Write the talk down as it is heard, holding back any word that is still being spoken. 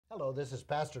Hello, this is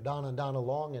Pastor Don and Donna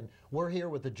Long, and we're here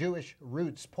with the Jewish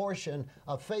Roots portion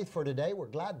of Faith for Today. We're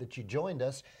glad that you joined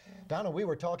us. Donna, we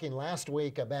were talking last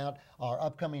week about our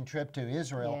upcoming trip to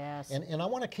Israel, and I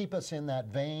want to keep us in that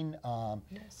vein,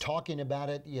 talking about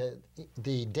it.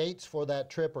 The dates for that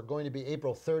trip are going to be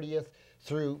April 30th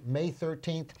through May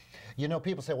 13th. You know,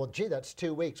 people say, well, gee, that's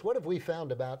 2 weeks. What have we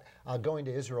found about going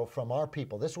to Israel from our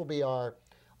people? This will be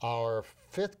our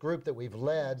fifth group that we've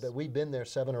led, but we've been there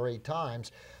 7 or 8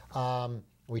 times.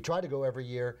 We try to go every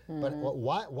year, but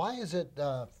why is it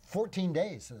 14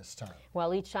 days this time?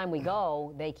 Well, each time we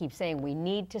go, they keep saying, we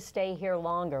need to stay here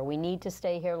longer. We need to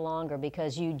stay here longer,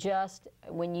 because you just,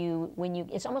 when you,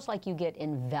 it's almost like you get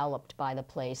enveloped by the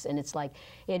place, and it's like,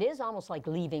 it is almost like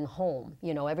leaving home.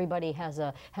 You know, everybody has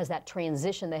that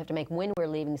transition they have to make when we're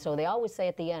leaving, so they always say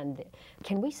at the end,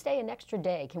 can we stay an extra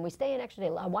day? Can we stay an extra day?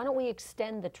 Why don't we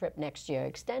extend the trip next year?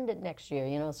 Extend it next year,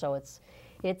 you know, so it's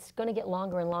going to get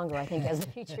longer and longer, I think, as the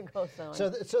future goes on.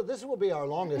 So this will be our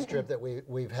longest trip that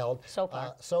we've held so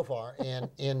far.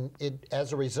 And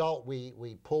as a result,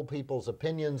 we pull people's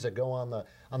opinions that go on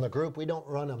the group. We don't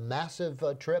run a massive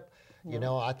trip. You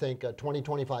know, I think 20,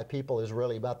 25 people is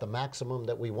really about the maximum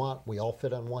that we want. We all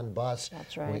fit on one bus.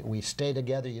 That's right. We stay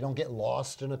together. You don't get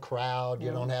lost in a crowd.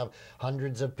 You don't have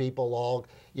hundreds of people all,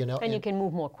 you know. And you can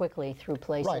move more quickly through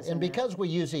places. Right, and because we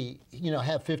usually, you know,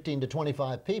 have 15 to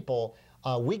 25 people,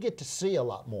 we get to see a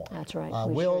lot more. That's right.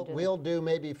 We'll do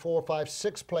maybe 4, 5,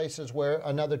 6 places where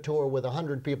another tour with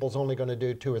 100 people is only going to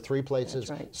do 2 or 3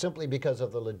 places, simply because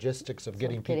of the logistics of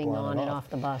getting people on and off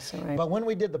the bus. Right. But when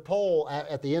we did the poll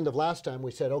at the end of last time,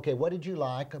 we said, okay, what did you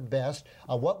like best?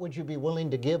 What would you be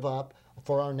willing to give up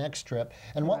for our next trip?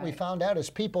 And what we found out is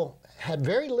people had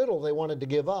very little they wanted to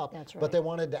give up, but they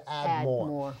wanted to add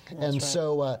more. And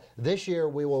so this year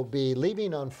we will be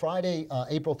leaving on Friday,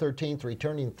 April 13th,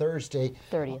 returning Thursday.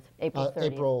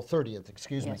 April 30th,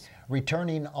 excuse me.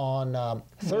 Returning on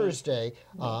Thursday,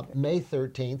 May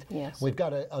 13th. Yes. We've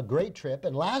got a great trip.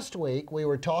 And last week we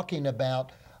were talking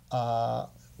about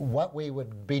what we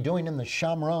would be doing in the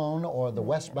Shomron or the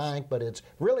West Bank, but it's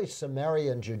really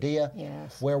Samaria and Judea,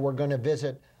 where we're going to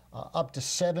visit up to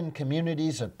 7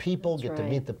 communities of people, get to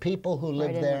meet the people who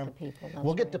live there.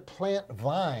 We'll get to plant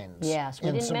vines. Yes, we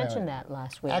didn't mention that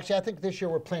last week. Actually, I think this year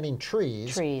we're planting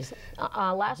trees.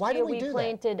 Last year we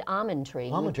planted almond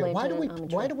trees.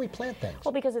 Why do we plant things?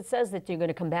 Well, because it says that you're going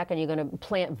to come back and you're going to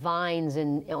plant vines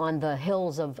on the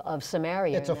hills of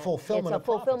Samaria. It's a fulfillment of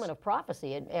prophecy. It's a fulfillment of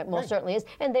prophecy. It most certainly is.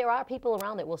 And there are people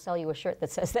around that will sell you a shirt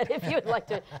that says that if you'd like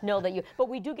to know that you. But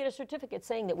we do get a certificate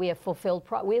saying that we have fulfilled.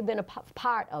 We have been a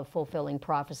part of fulfilling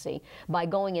prophecy by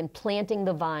going and planting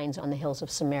the vines on the hills of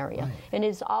Samaria. And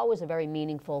it's always a very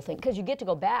meaningful thing, because you get to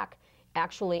go back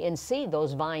actually and see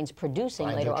those vines producing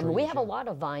later. I mean, we have a lot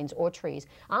of vines or trees.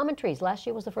 Almond trees. Last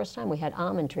year was the first time we had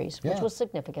almond trees, which was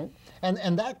significant.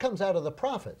 And that comes out of the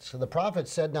prophets. So the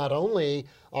prophets said not only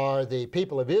are the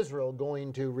people of Israel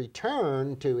going to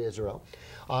return to Israel,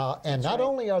 and not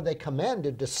only are they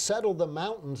commanded to settle the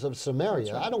mountains of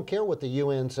Samaria. I don't care what the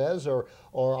UN says or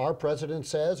our president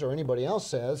says or anybody else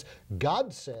says.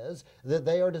 God says that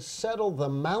they are to settle the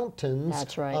mountains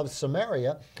of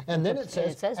Samaria. And then it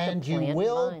says and you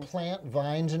will plant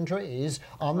vines and trees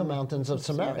on the mountains of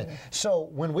Samaria. So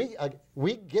when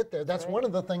we get there, that's one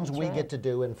of the things we get to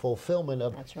do in fulfillment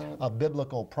of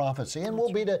biblical prophecy. And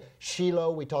we'll be to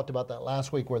Shiloh. We talked about that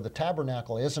last week, where the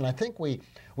tabernacle is. And I think we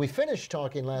finished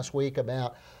talking last week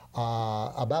about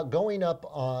going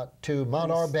up to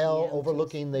Mount Arbel,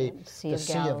 overlooking the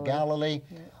Sea of Galilee.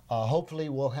 Hopefully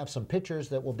we'll have some pictures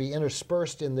that will be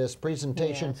interspersed in this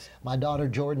presentation. My daughter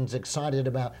Jordan's excited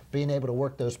about being able to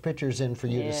work those pictures in for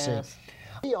you to see.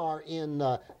 We are in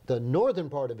the northern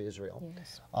part of Israel.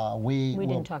 We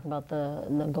didn't talk about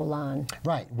the Golan.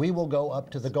 Right. We will go up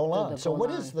to the Golan. So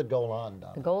what is the Golan,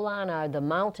 Don? The Golan are the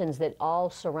mountains that all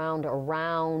surround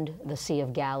around the Sea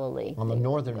of Galilee. On the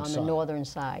northern side. On the northern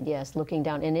side, yes, looking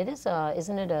down. And it is,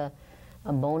 isn't it a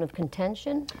bone of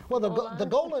contention? Well, the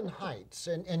Golan Heights,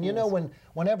 and you know,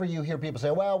 whenever you hear people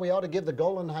say, well, we ought to give the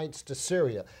Golan Heights to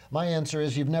Syria, my answer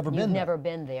is you've never been there. You've never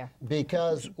been there.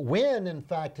 Because when, in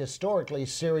fact, historically,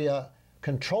 Syria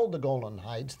controlled the Golan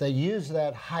Heights, they used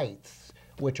that height,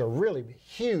 which are really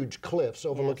huge cliffs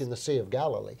overlooking the Sea of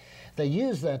Galilee. They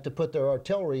used that to put their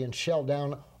artillery and shell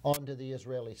down onto the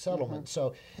Israeli settlement.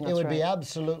 So it would be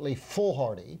absolutely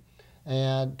foolhardy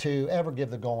and to ever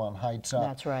give the Golan Heights up.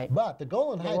 That's right. But the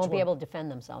Golan Heights won't be able to defend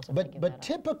themselves. But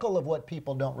typical of what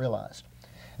people don't realize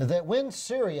is that when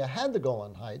Syria had the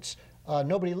Golan Heights,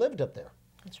 nobody lived up there.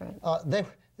 That's right.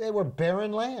 they were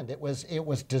barren land. It was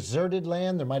deserted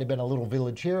land. There might have been a little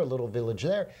village here, a little village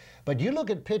there. But you look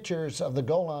at pictures of the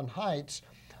Golan Heights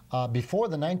before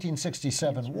the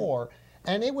 1967 war,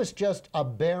 and it was just a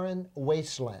barren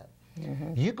wasteland.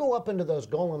 You go up into those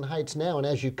Golan Heights now, and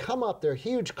as you come up, they're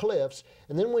huge cliffs,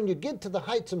 and then when you get to the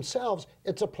heights themselves,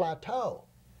 it's a plateau.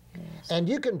 And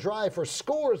you can drive for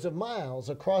scores of miles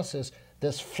across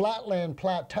this flatland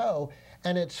plateau,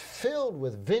 and it's filled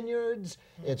with vineyards,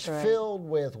 it's filled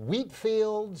with wheat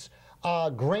fields,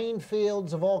 grain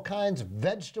fields of all kinds,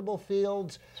 vegetable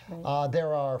fields.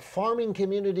 There are farming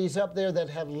communities up there that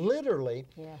have literally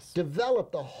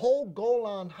developed the whole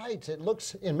Golan Heights. It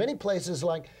looks in many places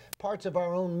like parts of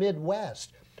our own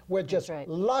Midwest, where just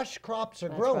lush crops are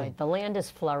growing. The land is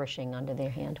flourishing under their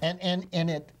hand. And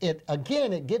it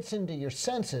again, it gets into your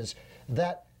senses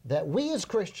that we as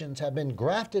Christians have been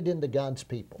grafted into God's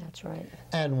people. That's right.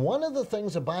 And one of the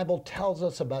things the Bible tells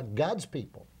us about God's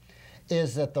people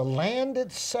is that the land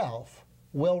itself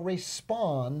will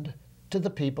respond to the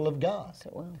people of God. Yes,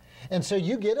 it will. And so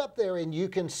you get up there and you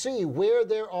can see where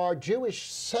there are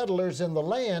Jewish settlers in the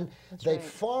land. They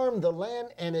farm the land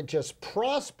and it just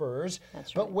prospers.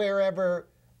 But wherever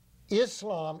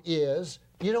Islam is,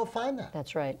 you don't find that.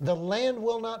 That's right. The land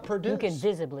will not produce. You can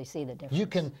visibly see the difference. You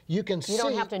can see. You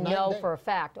don't have to know for a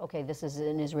fact, okay, this is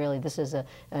an Israeli, this is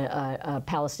a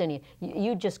Palestinian.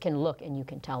 You just can look and you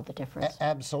can tell the difference.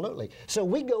 Absolutely. So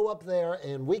we go up there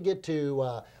and we get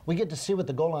to see what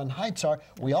the Golan Heights are.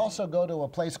 We also go to a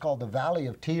place called the Valley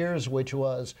of Tears, which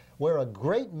was where a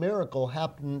great miracle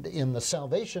happened in the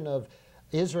salvation of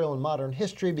Israel in modern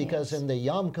history, because in the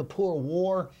Yom Kippur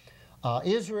War,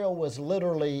 Israel was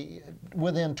literally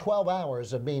within 12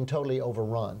 hours of being totally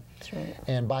overrun. That's right.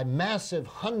 And by massive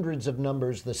hundreds of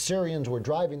numbers, the Syrians were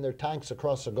driving their tanks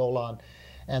across the Golan.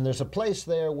 And there's a place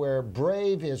there where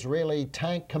brave Israeli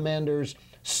tank commanders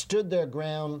stood their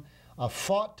ground,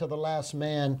 fought to the last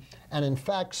man, and in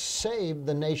fact saved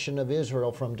the nation of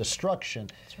Israel from destruction.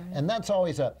 That's right. And that's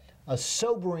always a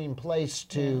sobering place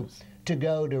to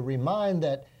go, to remind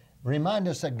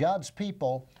us that God's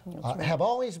people have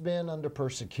always been under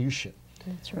persecution.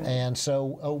 That's right. And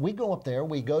so we go up there.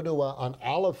 We go to an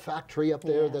olive factory up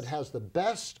there that has the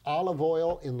best olive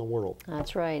oil in the world.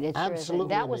 That's right. It's absolutely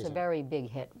that amazing. was a very big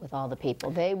hit with all the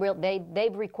people.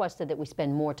 They've requested that we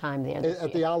spend more time there this at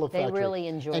year. the olive factory. They really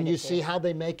enjoyed it. And you see how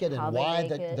they make it, and why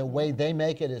the way they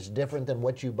make it is different than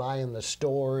what you buy in the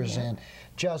stores, and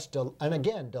just and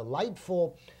again,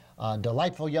 delightful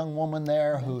young woman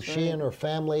there who she and her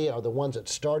family are the ones that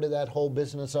started that whole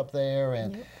business up there.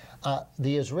 And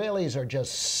the Israelis are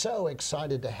just so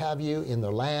excited to have you in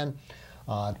their land,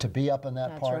 to be up in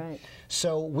that part. Right.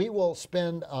 So we will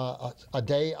spend a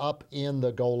day up in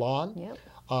the Golan.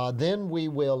 Yep. Then we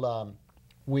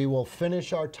will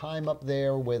finish our time up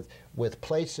there with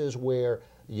places where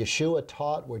Yeshua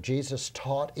taught, where Jesus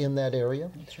taught in that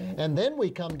area. That's right. And then we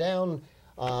come down.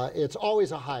 It's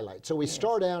always a highlight. So we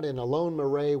start out in Alon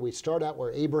Moreh. We start out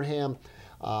where Abraham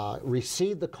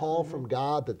received the call from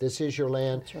God that this is your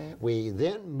land. That's right. We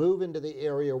then move into the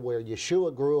area where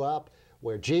Yeshua grew up,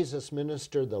 where Jesus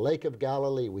ministered, the Lake of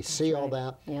Galilee. We see all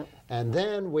that. Yep. And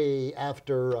then we,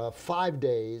 after 5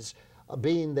 days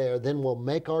being there, then we'll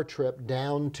make our trip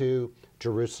down to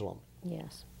Jerusalem.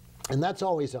 Yes. And that's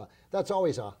always a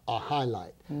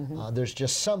highlight. There's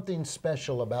just something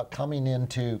special about coming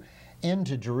into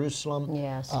Jerusalem.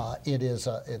 Yes.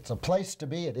 It's a place to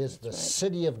be. It is the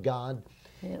city of God.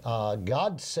 Yep.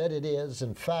 God said it is.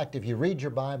 In fact, if you read your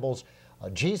Bibles,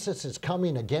 Jesus is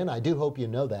coming again. I do hope you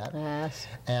know that. Yes.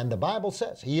 And the Bible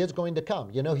says he is going to come.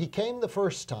 You know, he came the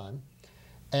first time.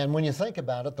 And when you think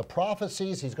about it, the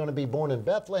prophecies, he's going to be born in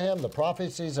Bethlehem, the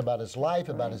prophecies about his life,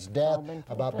 about his death,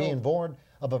 about being born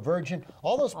of a virgin,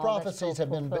 all those prophecies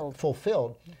have been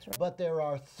fulfilled. Right. But there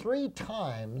are 3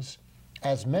 times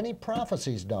as many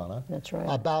prophecies, Donna,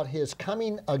 about his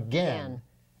coming again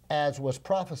as was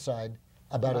prophesied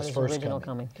about his first original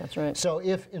coming. That's right. So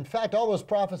if, in fact, all those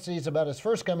prophecies about his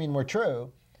first coming were true,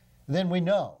 then we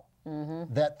know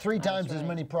that 3 times as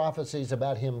many prophecies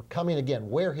about him coming again,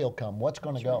 where he'll come, what's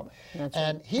going to go.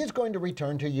 And he's going to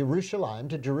return to Jerusalem,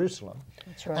 to Jerusalem.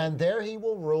 That's right. And there he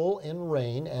will rule and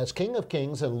reign as King of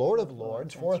Kings and Lord of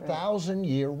Lords for a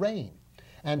 1,000-year reign.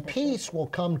 And peace will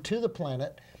come to the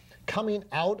planet coming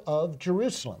out of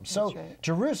Jerusalem. So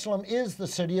Jerusalem is the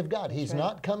city of God. He's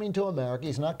not coming to America.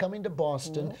 He's not coming to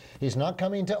Boston. He's not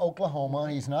coming to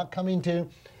Oklahoma. He's not coming to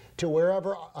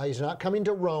wherever. He's not coming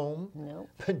to Rome. No.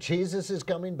 But Jesus is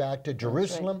coming back to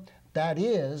Jerusalem. That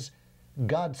is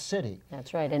God's city.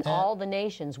 That's right. And all the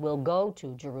nations will go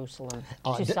to Jerusalem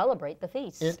to celebrate the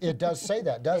feast. It does say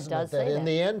that, doesn't it? does That say in that.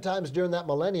 the end times during that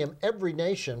millennium, every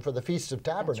nation for the Feast of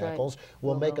Tabernacles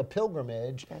will make go. a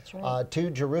pilgrimage That's right.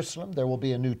 to Jerusalem. There will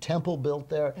be a new temple built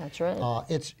there. That's right.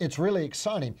 It's really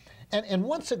exciting. And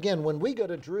once again, when we go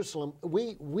to Jerusalem,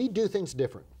 we do things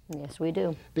different. Yes, we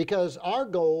do. Because our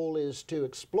goal is to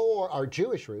explore our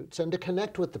Jewish roots and to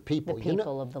connect with the people. The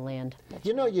people of the land. That's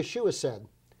You know, Yeshua said,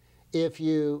 if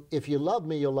you love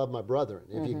me, you'll love my brethren.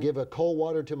 If you give a cold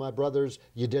water to my brothers,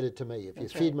 you did it to me. If you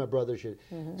feed my brothers, you...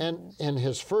 And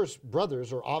his first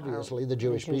brothers are obviously the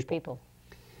Jewish people.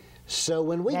 So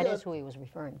when we That go... is who he was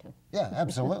referring to. Yeah,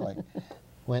 absolutely.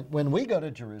 when we go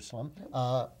to Jerusalem,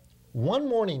 one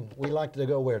morning we like to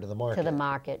go where? To the market. To the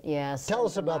market, yes. Tell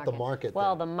us about the market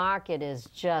Well, there. the market is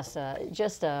just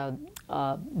a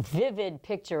vivid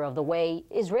picture of the way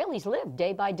Israelis live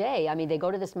day by day. I mean, they go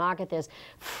to this market, there's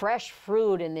fresh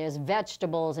fruit and there's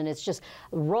vegetables, and it's just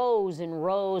rows and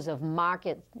rows of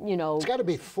market, you know. It's got to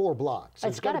be 4 blocks.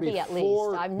 It's got to be at least.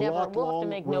 We'll have to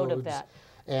make note of that.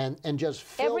 And just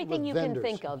filled Everything with you vendors. can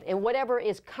think of, and whatever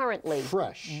is currently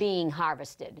Fresh. being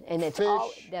harvested, and it's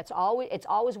Fish. it's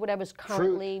always whatever's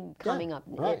currently coming up.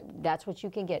 right. That's what you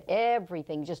can get.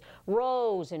 Everything, just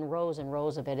rows and rows and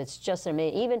rows of it. It's just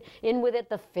amazing. Even in with it,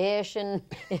 the fish and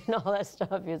all that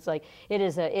stuff. It's like it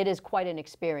is quite an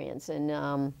experience,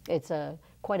 and it's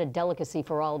quite a delicacy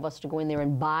for all of us to go in there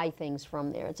and buy things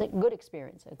from there. It's a good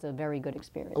experience. It's a very good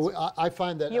experience. I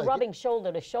find that... You're rubbing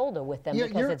shoulder to shoulder with them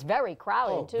because it's very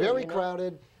crowded, too. Very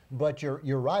crowded, but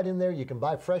you're right in there. You can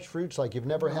buy fresh fruits like you've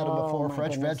never had them before,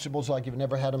 fresh vegetables like you've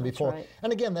never had them before. right.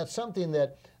 And again, that's something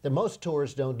that most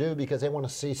tourists don't do because they want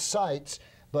to see sights,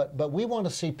 but we want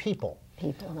to see people.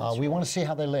 We want to see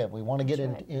how they live. We want to get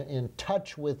in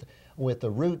touch with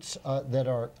the roots that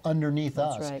are underneath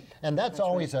us. Right. And that's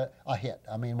always a hit.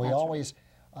 I mean, we always...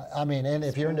 I mean, and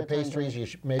if you're into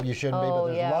pastries, maybe you shouldn't be, but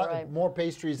there's a lot more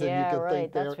pastries than you could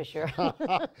think there. That's for sure.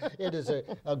 It is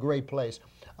a great place.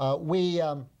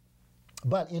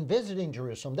 But in visiting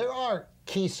Jerusalem, there are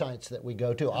key sites that we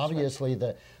go to. That's obviously,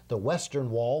 the Western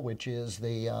Wall, which is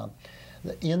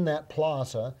in that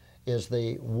plaza, is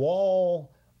the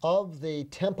wall of the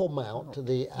Temple Mount.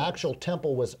 The actual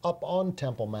temple was up on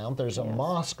Temple Mount. There's a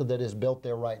mosque that is built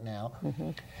there right now.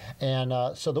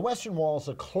 And so the Western Wall is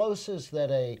the closest that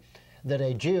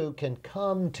a Jew can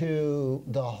come to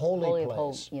the holy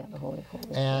place. The Holy of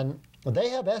Holies. And they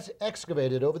have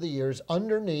excavated over the years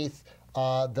underneath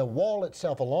the wall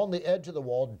itself, along the edge of the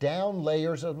wall, down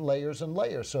layers and layers and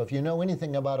layers. So if you know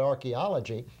anything about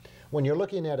archaeology, when you're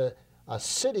looking at a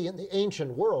city in the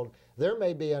ancient world, there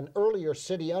may be an earlier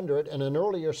city under it and an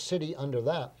earlier city under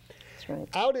that. That's right.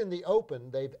 Out in the open,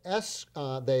 they've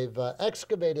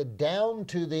excavated down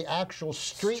to the actual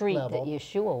street level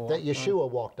that Yeshua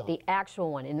walked on. The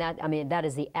actual one, and that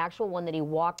is the actual one that he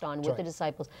walked on with the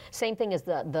disciples. Same thing as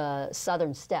the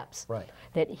southern steps. Right.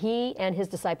 That he and his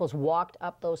disciples walked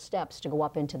up those steps to go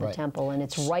up into the temple, and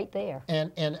it's right there.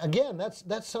 And again,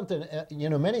 that's something.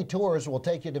 Many tours will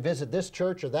take you to visit this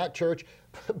church or that church,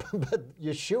 but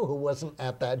Yeshua wasn't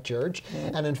at that church.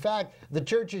 And in fact, the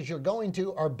churches you're going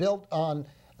to are built on,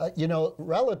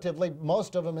 relatively,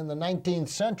 most of them in the 19th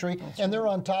century, and they're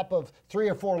on top of 3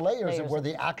 or 4 layers of where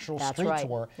the actual streets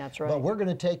were. That's right. But we're going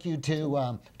to take you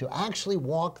to actually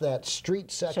walk that street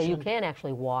section. So you can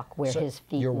actually walk where his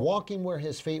feet You're walk. walking where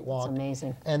his feet walked. It's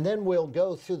amazing. And then we'll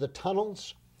go through the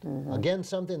tunnels. Again,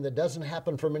 something that doesn't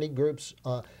happen for many groups,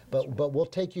 but we'll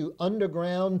take you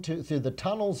underground through the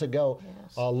tunnels that go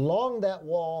along that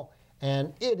wall,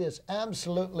 and it is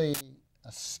absolutely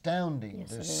astounding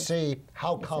to see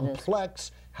how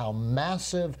complex, how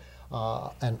massive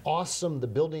and awesome the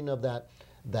building of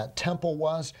that temple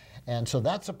was. And so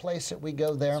that's a place that we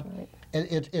go there.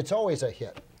 That's right. It's always a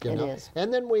hit. It is.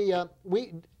 And then we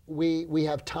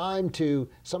have time to,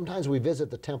 sometimes we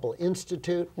visit the Temple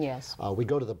Institute. Yes. We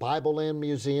go to the Bible Land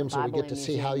Museum, so we get to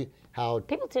see how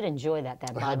people did enjoy that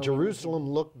how Jerusalem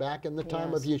looked back in the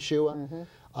time of Yeshua.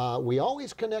 We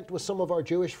always connect with some of our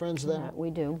Jewish friends there. We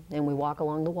do, and we walk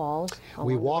along the walls.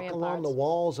 We walk along the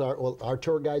walls. Our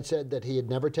tour guide said that he had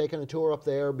never taken a tour up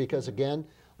there because, again,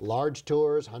 large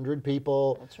tours, 100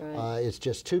 people. That's right. It's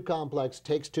just too complex,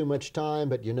 takes too much time.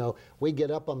 But, we get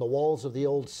up on the walls of the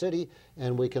old city,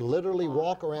 and we can literally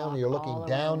walk around. And you're looking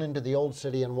down into the old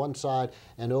city on one side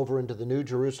and over into the New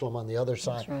Jerusalem on the other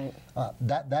side. That's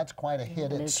right. That's quite a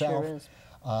hit itself. It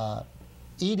sure is.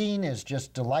 Eating is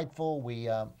just delightful.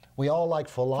 We We all like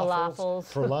falafels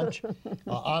for lunch.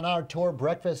 On our tour,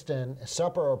 breakfast and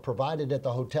supper are provided at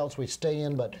the hotels we stay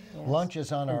in, but lunch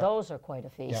is on our... Those are quite a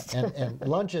feast. Yeah, and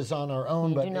lunch is on our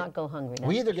own. You do not go hungry.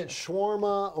 We either get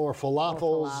shawarma or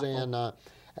falafels, and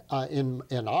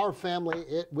in our family,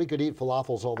 we could eat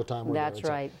falafels all the time. That's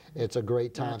right. It's a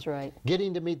great time. That's right.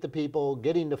 Getting to meet the people,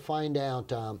 getting to find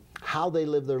out how they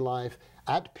live their life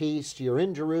at peace. You're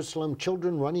in Jerusalem,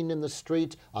 children running in the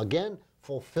streets. Again,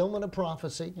 fulfillment of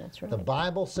prophecy. That's right. The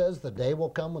Bible says the day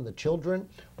will come when the children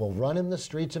will run in the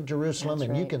streets of Jerusalem. That's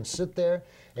and you right. can sit there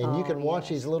and you can watch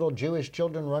these little Jewish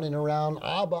children running around,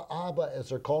 Abba, Abba, as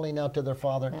they're calling out to their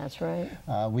father. That's right.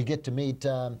 We get to meet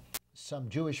some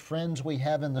Jewish friends we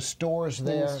have in the stores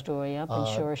there. In the store, yep, in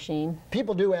Shorashim.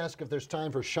 People do ask if there's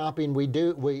time for shopping. We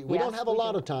do. We don't have a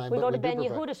lot of time. We but go to do Ben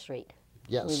provide. Yehuda Street.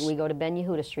 Yes. We go to Ben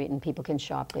Yehuda Street, and people can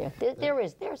shop there.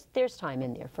 There's time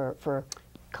in there for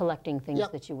collecting things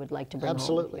that you would like to bring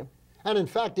Absolutely. home with you. And in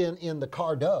fact, in the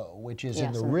Cardo, which is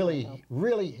in the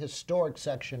really historic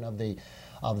section of the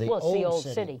old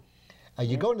city.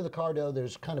 You go into the Cardo,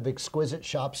 there's kind of exquisite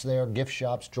shops there, gift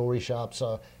shops, jewelry shops,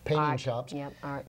 painting shops. Yep, art.